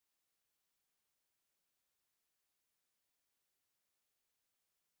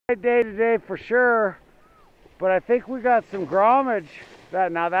Day today for sure, but I think we got some grommage.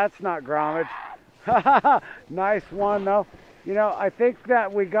 Now that's not grommage. Nice one though. You know, I think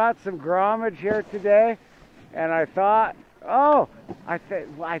that we got some grommage here today, and I thought, oh, I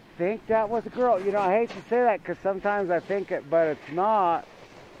think that was a girl. You know, I hate to say that because sometimes I think it, but it's not.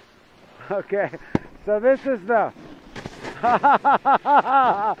 Okay, so this is the.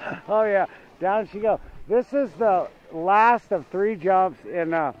 Oh yeah, down she goes. This is the last of 3 jumps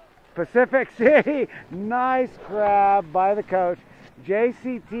in Pacific City. Nice grab by the coach.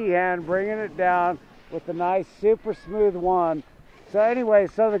 JCT hand bringing it down with a nice super smooth one. So anyway,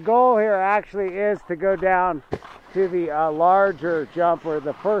 so the goal here actually is to go down to the larger jump, or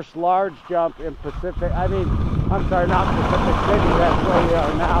the first large jump in Pacific. I'm sorry, not Pacific City, that's where we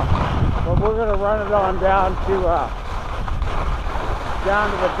are now. But we're going to run it on down to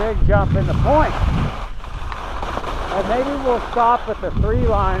the big jump in the point. And maybe we'll stop at the 3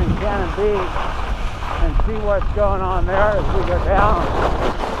 line in Cannon Beach and see what's going on there as we go down.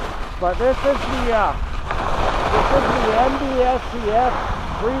 But this is the MBSEF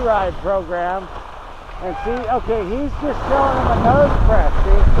Freeride program. And see, okay, he's just showing him a nose press,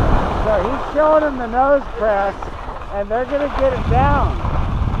 see? So he's showing him the nose press, and they're going to get it down.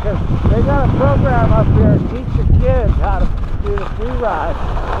 Because they got a program up here to teach the kids how to do the freeride.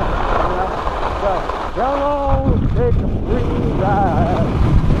 You know? So, come on, take a free ride.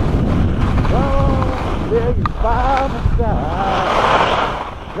 Come on, take it by my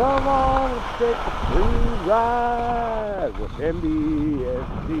side. Come on, take a free ride with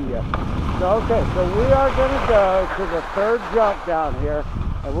MBSEF. So, okay, so we are going to go to the 3rd jump down here,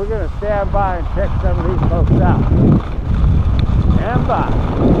 and we're going to stand by and check some of these folks out. Stand by.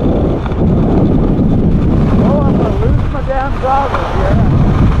 Oh, I'm going to lose my damn goggles here.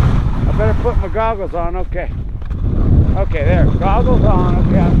 I better put my goggles on, okay. Okay, there, goggles on,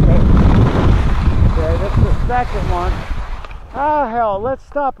 okay, I'm good. Okay, this is the 2nd one. Oh, hell, let's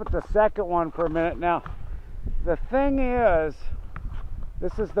stop at the 2nd one for a minute. Now, the thing is,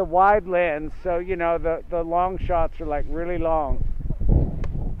 this is the wide lens, so, you know, the long shots are like really long.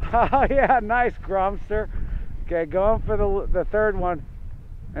 Oh, yeah, nice, Gromster. Okay, going for the 3rd one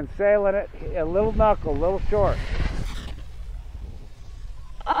and sailing it, a little knuckle, a little short.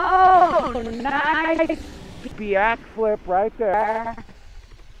 Oh, nice! Back flip right there.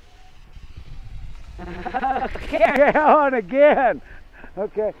 Okay, on again.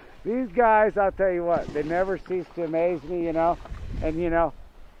 Okay, these guys, I'll tell you what, they never cease to amaze me, you know. And you know,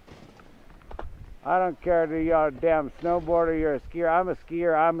 I don't care if you're a damn snowboarder, you're a skier. I'm a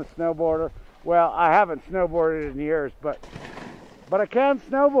skier, I'm a snowboarder. Well, I haven't snowboarded in years, but I can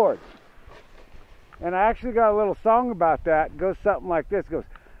snowboard. And I actually got a little song about that. It goes something like this. It goes,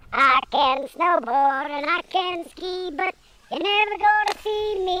 I can snowboard and I can ski, but you're never gonna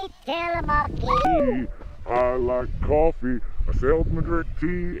see me till I'm off. I like coffee, I seldom drink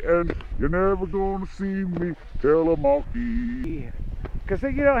tea, and you're never gonna see me till I'm off. Because,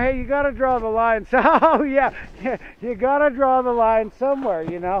 you know, hey, you gotta draw the line. So, oh yeah, you gotta draw the line somewhere,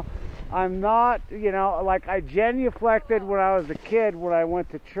 you know. I'm not, you know, like I genuflected when I was a kid when I went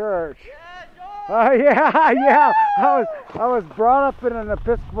to church. Oh yeah. I was brought up in an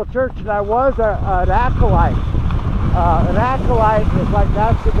Episcopal church, and I was an acolyte. An acolyte is like,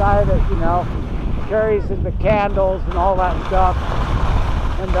 that's the guy that, you know, carries in the candles and all that stuff.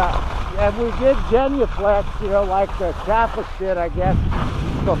 And we did genuflect, you know, like the Catholics did, I guess,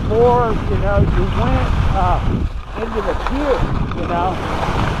 before, you know, you went into the pew, you know.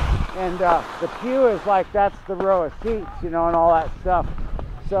 And the pew is like, that's the row of seats, you know, and all that stuff.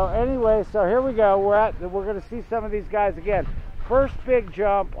 So anyway, so here we go. We're going to see some of these guys again. First big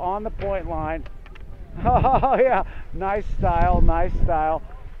jump on the point line. Oh yeah, nice style, nice style.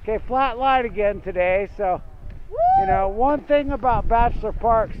 Okay, flat line again today. So, you know, one thing about Bachelor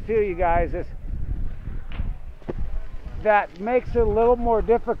Parks too, you guys, is that makes it a little more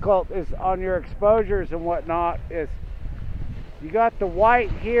difficult is on your exposures and whatnot, is you got the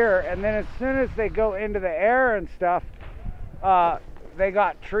white here, and then as soon as they go into the air and stuff, they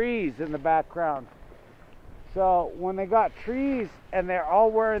got trees in the background. So when they got trees and they're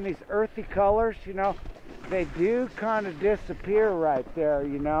all wearing these earthy colors, you know, they do kind of disappear right there,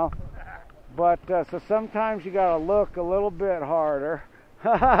 you know. But so sometimes you got to look a little bit harder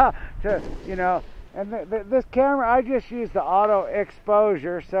to, you know. And this camera, I just use the auto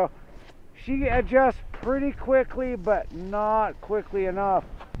exposure, so she adjusts pretty quickly, but not quickly enough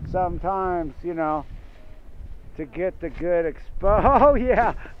sometimes, you know, to get the good oh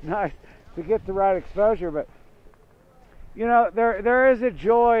yeah, nice, to get the right exposure. But you know, there is a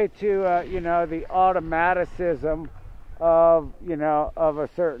joy to you know, the automaticism of, you know, of a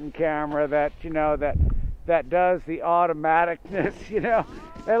certain camera that, you know, that does the automaticness, you know,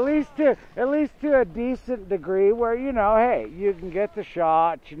 at least to a decent degree where, you know, hey, you can get the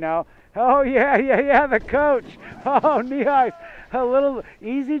shot, you know. Oh yeah, the coach. Oh, nice. A little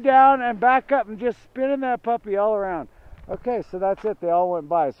easy down and back up and just spinning that puppy all around. Okay, so that's it. They all went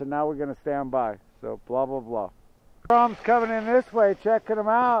by, so now we're going to stand by. So blah blah blah. Groms coming in this way, checking them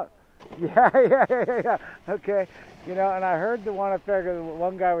out. Yeah. Okay. You know, and I heard the one up there,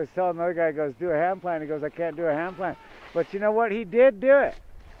 one guy was telling the other guy, goes, do a hand plan. He goes, I can't do a hand plan. But you know what? He did do it.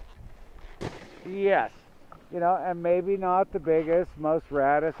 Yes. You know, and maybe not the biggest, most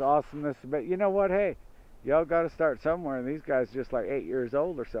raddest, awesomest, but you know what? Hey, y'all got to start somewhere, and these guys just like 8 years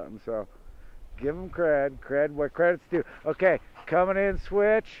old or something, so give them cred where credit's due. Okay, coming in,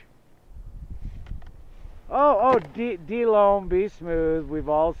 switch. Oh, D-Lone, be smooth. We've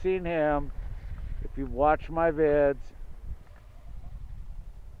all seen him. If you watch my vids.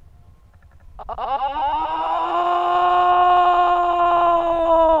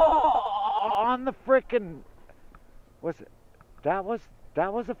 On the frickin', was it? That was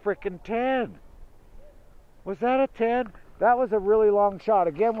a frickin' 10. Was that a 10? That was a really long shot.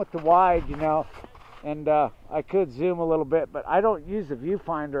 Again with the wide, you know. And I could zoom a little bit, but I don't use a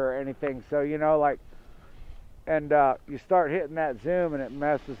viewfinder or anything. So, you know, like, and you start hitting that zoom and it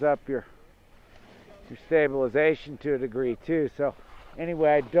messes up your stabilization to a degree too. So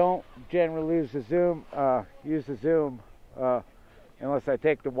anyway, I don't generally use the zoom unless I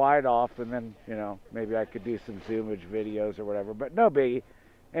take the wide off, and then, you know, maybe I could do some zoomage videos or whatever, but no biggie.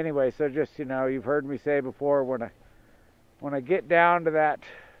 Anyway, so just, you know, you've heard me say before, when I get down to that,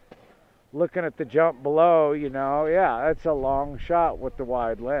 looking at the jump below, you know, yeah, that's a long shot with the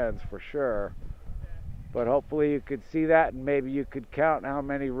wide lens for sure. But hopefully you could see that, and maybe you could count how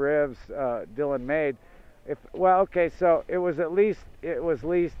many rivs Dylan made. Well, okay, so it was at least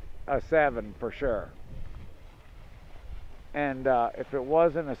a 7 for sure. And if it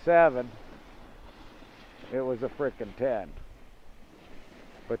wasn't a 7, it was a frickin' 10.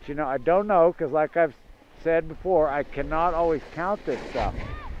 But you know, I don't know, because like I've said before, I cannot always count this stuff.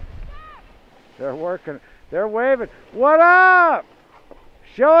 They're working, they're waving. What up?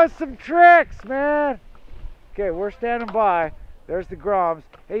 Show us some tricks, man. Okay, we're standing by. There's the Groms.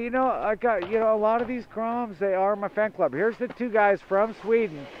 Hey, you know, I got, you know, a lot of these Groms, they are my fan club. Here's the two guys from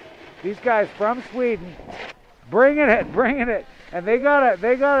Sweden. These guys from Sweden, bringing it. And they got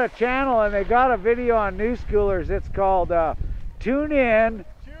a channel, and they got a video on New Schoolers. It's called Tune In,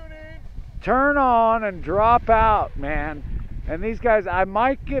 Turn On, and Drop Out, man. And these guys, I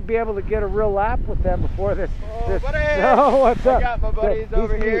might be able to get a real lap with them before this. Buddy! Oh, what's up? I got my buddies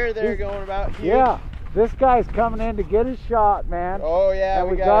over here. They're going about here. Yeah. This guy's coming in to get his shot, man. Oh yeah, and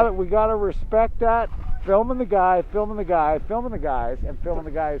we gotta respect that. Filming the guy, filming the guys, and filming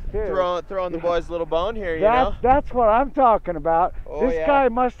the guys too. Throwing the boys a little bone here, you know. That's what I'm talking about. Oh, this guy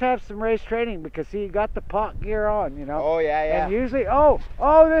must have some race training, because he got the pot gear on, you know. Oh yeah. And usually,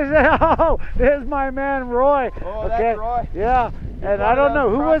 this is my man Roy. Oh, okay. That's Roy. Yeah, and I don't know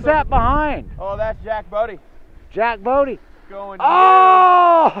who was that behind. Oh, that's Jack Bodie. Jack Bodie. Going.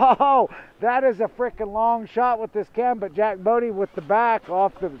 Oh, that is a freaking long shot with this cam, but Jack Bodie with the back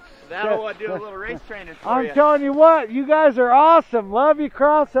off the. That'll do a little race training for I'm you. telling you what, you guys are awesome. Love you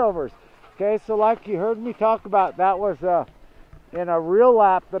crossovers. Okay, so like you heard me talk about, that was in a real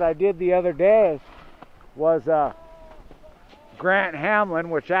lap that I did the other day, was Grant Hamlin,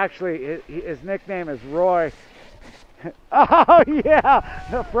 which actually his nickname is Roy. Oh yeah,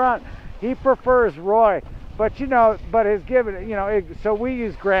 the front. He prefers Roy. But you know, his given, you know, so we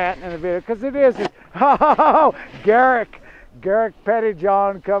use Grant in the video because it is. Oh, Garrick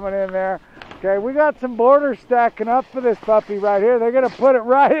Pettyjohn coming in there. Okay, we got some borders stacking up for this puppy right here. They're gonna put it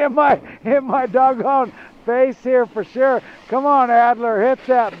right in my doggone face here for sure. Come on, Adler, hit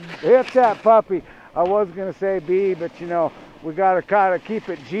that puppy. I was gonna say B, but you know, we gotta kind of keep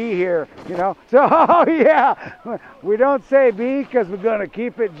it G here, you know. So oh yeah, we don't say B because we're gonna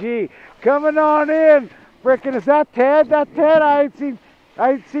keep it G. Coming on in. Frickin', is that Ted? That Ted? I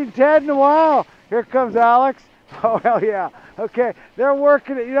ain't seen Ted in a while. Here comes Alex. Oh hell yeah. Okay, they're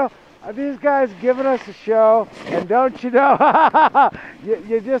working it. You know, these guys giving us a show, and don't you know,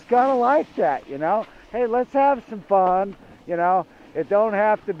 you just gotta like that. You know, hey, let's have some fun. You know, it don't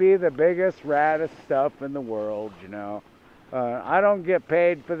have to be the biggest, raddest stuff in the world. You know, I don't get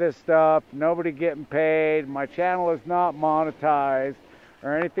paid for this stuff. Nobody getting paid. My channel is not monetized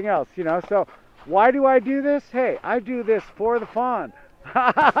or anything else. You know, so. Why do I do this? Hey, I do this for the fun.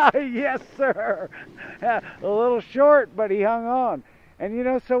 Yes, sir. A little short, but he hung on. And you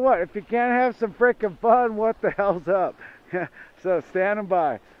know, so what? If you can't have some freaking fun, what the hell's up? So standing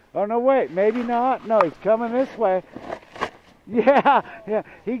by. Oh, no, wait. Maybe not. No, he's coming this way. Yeah, yeah.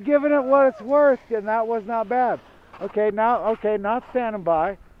 He's giving it what it's worth, and that was not bad. Okay, not standing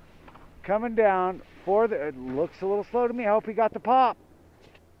by. Coming down for the... It looks a little slow to me. I hope he got the pop.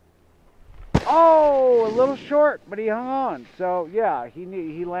 Oh, a little short, but he hung on. So, yeah,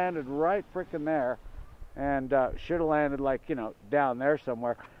 he landed right freaking there. And should have landed, like, you know, down there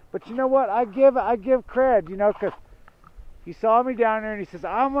somewhere. But you know what? I give cred, you know, because he saw me down there and he says,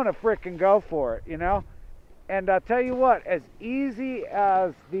 I'm going to frickin' go for it, you know. And I'll tell you what, as easy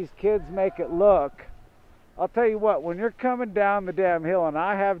as these kids make it look, I'll tell you what, when you're coming down the damn hill, and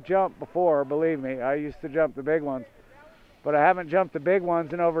I have jumped before, believe me, I used to jump the big ones, but I haven't jumped the big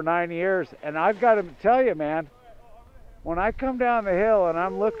ones in over 9 years. And I've got to tell you, man, when I come down the hill and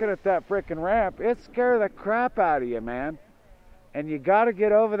I'm looking at that frickin' ramp, it scares the crap out of you, man. And you got to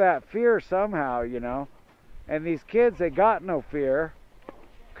get over that fear somehow, you know. And these kids, they got no fear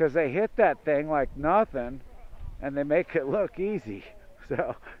because they hit that thing like nothing and they make it look easy.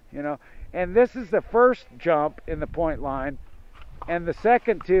 So, you know, and this is the first jump in the point line, and the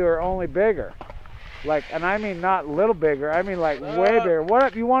second two are only bigger. Like, and I mean not little bigger, I mean like way bigger. What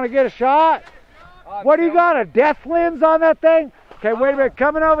up, you want to get a shot? What do you got, a death lens on that thing? Okay, wait a minute,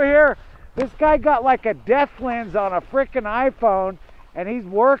 coming over here. This guy got like a death lens on a freaking iPhone, and he's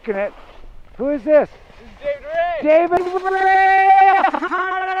working it. Who is this? David Ray. David Ray!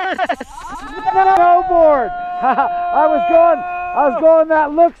 Snowboard! I was going,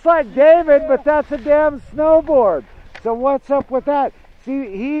 that looks like David, but that's a damn snowboard. So what's up with that?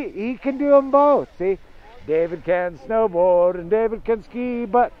 See, he can do them both, see? David can snowboard and David can ski,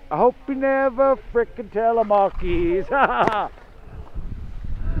 but I hope he never frickin' telemarkies.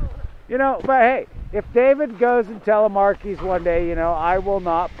 You know, but hey, if David goes and telemarkies one day, you know, I will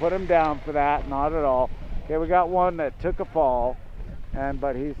not put him down for that, not at all. Okay, we got one that took a fall,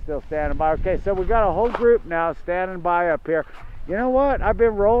 but he's still standing by. Okay, so we got a whole group now standing by up here. You know what? I've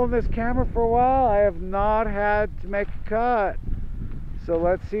been rolling this camera for a while. I have not had to make a cut. So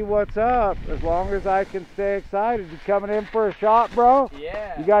let's see what's up, as long as I can stay excited. You coming in for a shot, bro?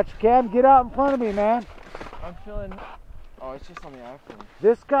 Yeah. You got your cam? Get out in front of me, man. I'm feeling... Oh, it's just on the iPhone.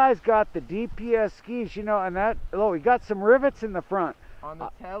 This guy's got the DPS skis, you know, and that... Oh, he got some rivets in the front. On the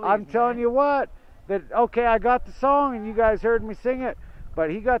telly, I'm telling you what, that... Okay, I got the song, and you guys heard me sing it,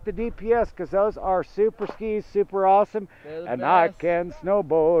 but he got the DPS, because those are super skis, super awesome. And I can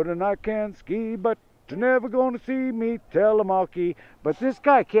snowboard, and I can ski, but... You're never going to see me telemarky. But this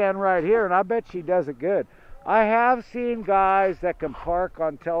guy can right here, and I bet she does it good. I have seen guys that can park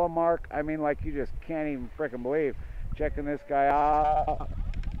on telemark. I mean, like you just can't even freaking believe. Checking this guy out.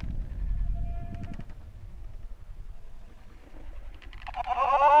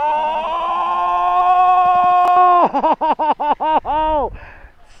 Oh!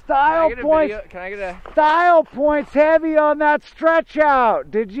 Style points. Can I get a... Style points heavy on that stretch out.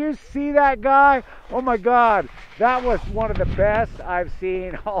 Did you see that guy? Oh my God, that was one of the best I've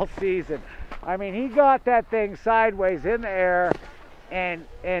seen all season. I mean, he got that thing sideways in the air, and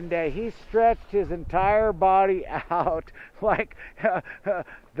he stretched his entire body out. Like,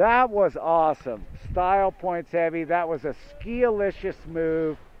 that was awesome. Style points heavy. That was a ski-alicious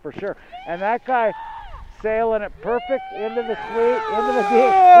move for sure. And that guy sailing it perfect into the sweep, into the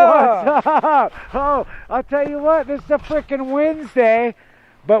deep. What's up? Oh, I'll tell you what, this is a freaking Wednesday,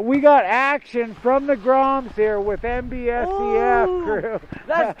 but we got action from the Groms here with MBSEF crew.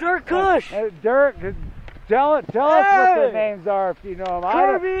 That's Dirk Kush. Dirk, tell us what their names are if you know them.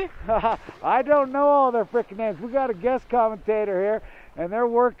 Kirby. I don't know all their freaking names. We got a guest commentator here, and they're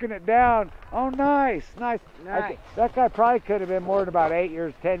working it down. Oh, nice. That guy probably could have been more than about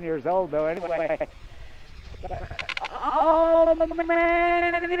 10 years old, though. Anyway. Oh,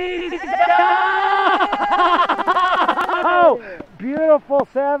 man. Oh, beautiful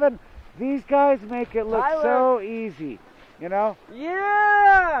 7. These guys make it look so easy, you know?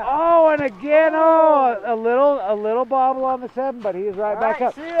 Yeah. Oh, and again, a little bobble on the 7, but he's right back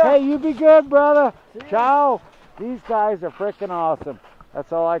up. Hey, you be good, brother. Ciao. These guys are freaking awesome.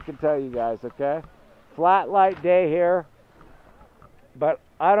 That's all I can tell you guys, okay? Flat light day here. But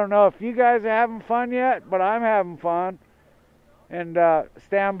I don't know if you guys are having fun yet, but I'm having fun. And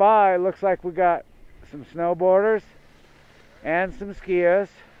stand by. Looks like we got some snowboarders and some skiers.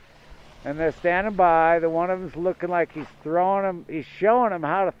 And they're standing by. The one of them's looking like he's throwing them. He's showing them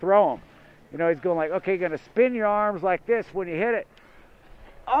how to throw them. You know, he's going like, okay, you're going to spin your arms like this when you hit it.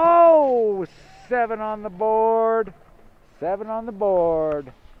 Oh, 7 on the board. 7 on the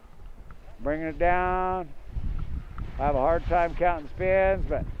board. Bringing it down. I have a hard time counting spins,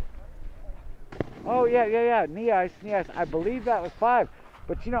 but oh yeah, knee ice. I believe that was 5.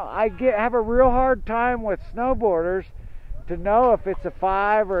 But you know, I have a real hard time with snowboarders to know if it's a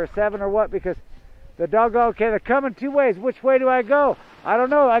 5 or a 7 or what, because the dog, okay, they're coming 2 ways. Which way do I go? I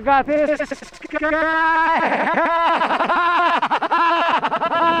don't know. I got this guy.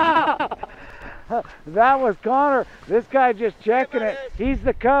 That was Connor. This guy just checking it. He's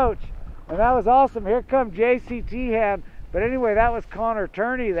the coach. And that was awesome. Here comes JCT hand. But anyway, that was Connor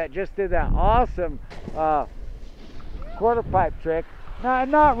Turney that just did that awesome quarter pipe trick. Now,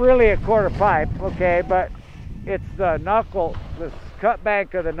 not really a quarter pipe, okay, but it's the knuckle, the cut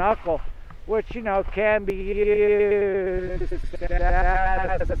bank of the knuckle, which, you know, can be used.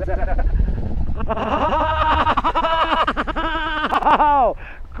 Oh,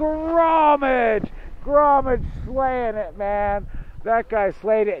 Grommage slaying it, man. That guy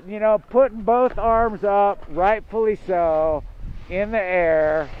slayed it. You know, putting both arms up, rightfully so, in the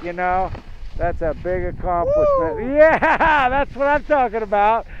air, you know. That's a big accomplishment. Woo! Yeah, that's what I'm talking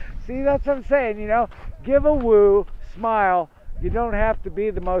about. See, that's what I'm saying, you know. Give a woo, smile. You don't have to be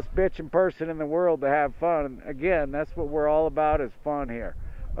the most bitchin' person in the world to have fun. Again, that's what we're all about, is fun here.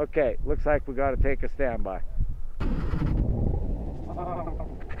 Okay, looks like we got to take a standby.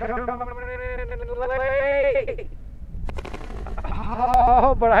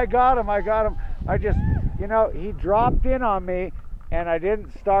 Oh, but I got him. I just, you know, he dropped in on me and I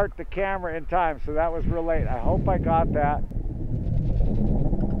didn't start the camera in time, so that was real late. I hope I got that.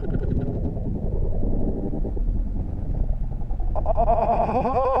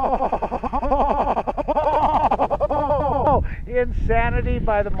 Oh, insanity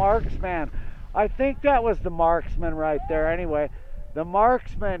by the marksman. I think that was the marksman right there. Anyway, the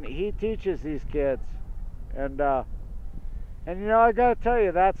marksman, he teaches these kids, and you know, I gotta tell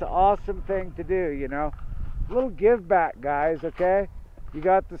you, that's an awesome thing to do. You know, a little give back, guys. Okay, you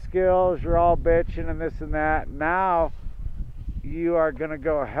got the skills, you're all bitching and this and that. Now you are gonna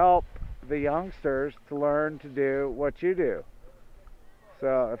go help the youngsters to learn to do what you do.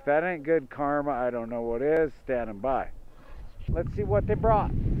 So if that ain't good karma, I don't know what is. Standing by. Let's see what they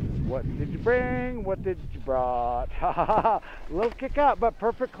brought. What did you bring? What did you brought? A little kick out, but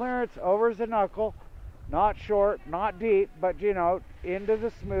perfect clearance over the knuckle. Not short, not deep, but you know, into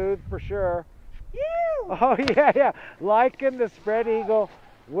the smooth for sure. Oh yeah. Liking the spread eagle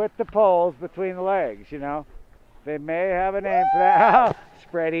with the poles between the legs, you know. They may have a name for that.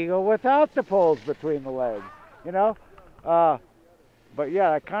 Spread eagle without the poles between the legs, you know. But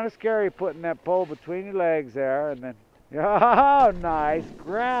yeah, kind of scary putting that pole between your legs there, and then, oh, nice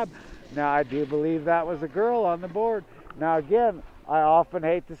grab. Now, I do believe that was a girl on the board. Now, again, I often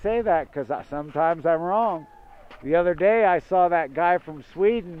hate to say that because sometimes I'm wrong. The other day, I saw that guy from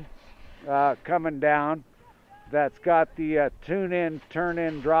Sweden coming down that's got the tune in, turn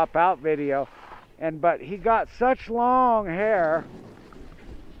in, drop out video. But he got such long hair,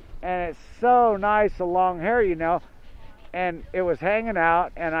 and it's so nice, a long hair, you know. And it was hanging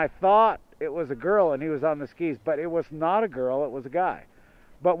out, and I thought it was a girl, and he was on the skis, but it was not a girl, it was a guy.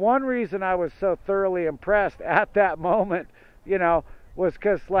 But one reason I was so thoroughly impressed at that moment, you know, was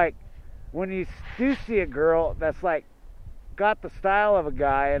because, like, when you do see a girl that's, like, got the style of a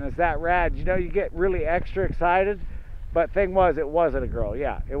guy and is that rad, you know, you get really extra excited. But thing was, it wasn't a girl.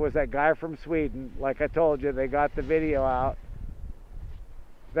 Yeah, it was that guy from Sweden. Like I told you, they got the video out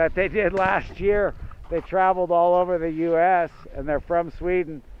that they did last year. They traveled all over the U.S. and they're from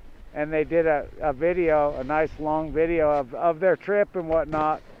Sweden, and they did a video, a nice long video of their trip and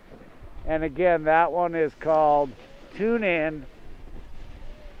whatnot. And again, that one is called Tune In,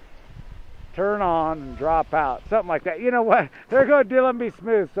 Turn On, and Drop Out, something like that. You know what? There goes Dylan B.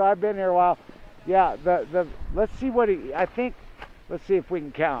 Smooth. So I've been here a while. Yeah, let's see what let's see if we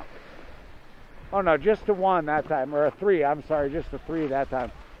can count. Oh no, just a 1 that time, or a 3. I'm sorry, just a 3 that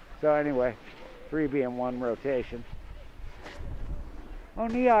time. So anyway. 3 being 1 rotation. Oh,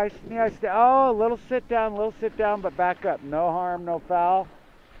 knee ice. Oh, a little sit down, but back up. No harm, no foul.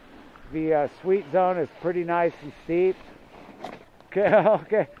 The sweet zone is pretty nice and steep.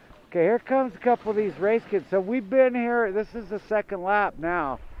 Okay, here comes a couple of these race kids. So we've been here, this is the 2nd lap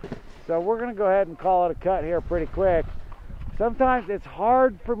now. So we're going to go ahead and call it a cut here pretty quick. Sometimes it's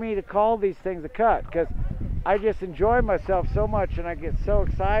hard for me to call these things a cut because I just enjoy myself so much, and I get so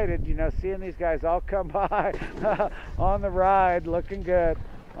excited, you know, seeing these guys all come by on the ride, looking good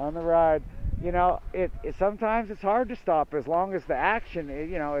on the ride. You know, sometimes it's hard to stop as long as the action,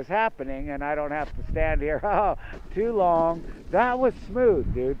 you know, is happening, and I don't have to stand here too long. That was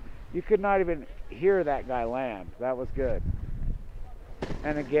smooth, dude. You could not even hear that guy land. That was good.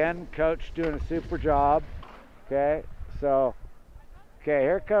 And again, coach doing a super job. Okay, so, okay,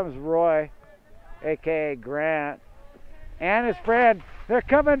 here comes Roy, aka Grant, and his friend. They're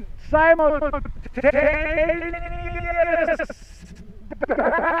coming simultaneously.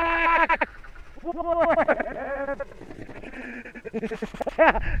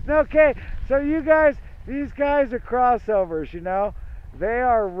 Okay, so you guys, these guys are crossovers, you know. They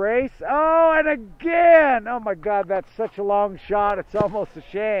are race. Oh, and again! Oh my God, that's such a long shot. It's almost a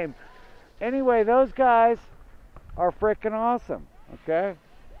shame. Anyway, those guys are freaking awesome. Okay.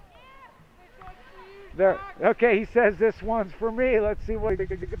 There. Okay, he says this one's for me. Let's see what.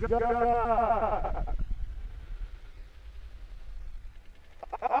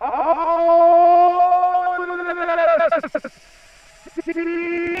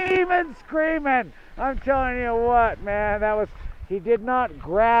 Screaming, screaming. I'm telling you what, man, that was, he did not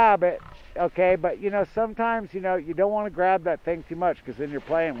grab it, okay, but you know, sometimes, you know, you don't want to grab that thing too much because then you're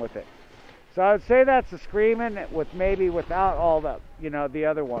playing with it. So I would say that's a screaming with maybe without all the, you know, the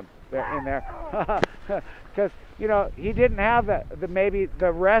other one there in there. Because, you know, he didn't have the maybe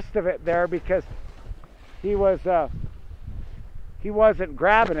the rest of it there because he wasn't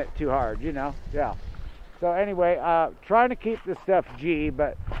grabbing it too hard, you know. Yeah. So anyway, trying to keep this stuff G,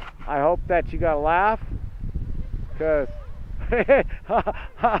 but I hope that you got a laugh, because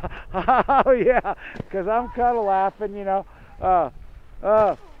oh yeah, because I'm kind of laughing, you know,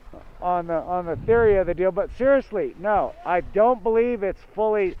 on the theory of the deal. But seriously, no, I don't believe it's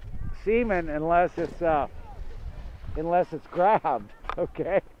fully semen unless it's grabbed.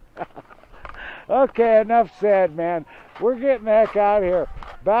 Okay. Okay, enough said, man. We're getting the heck out of here.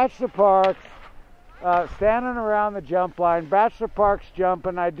 Bachelor Parks. Standing around the jump line. Bachelor Parks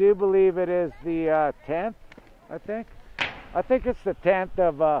jumping. I do believe it is the 10th, I think. I think it's the 10th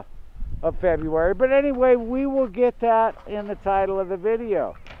of February. But anyway, we will get that in the title of the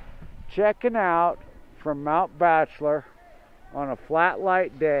video. Checking out from Mount Bachelor on a flat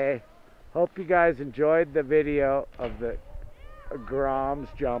light day. Hope you guys enjoyed the video of the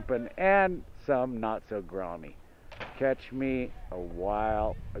Groms jumping and some not so grommy. Catch me a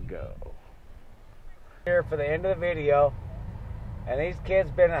while ago. Here for the end of the video, and these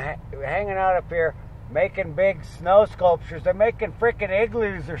kids been hanging out up here making big snow sculptures. They're making freaking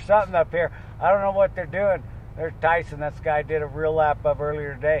igloos or something up here. I don't know what they're doing. There's Tyson. This guy did a real lap of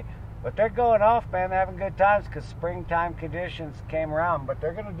earlier today, but they're going off, man. They're having good times because springtime conditions came around, but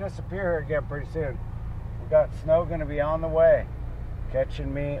they're going to disappear here again pretty soon. We got snow going to be on the way.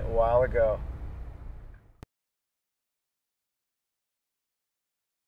 Catching me a while ago.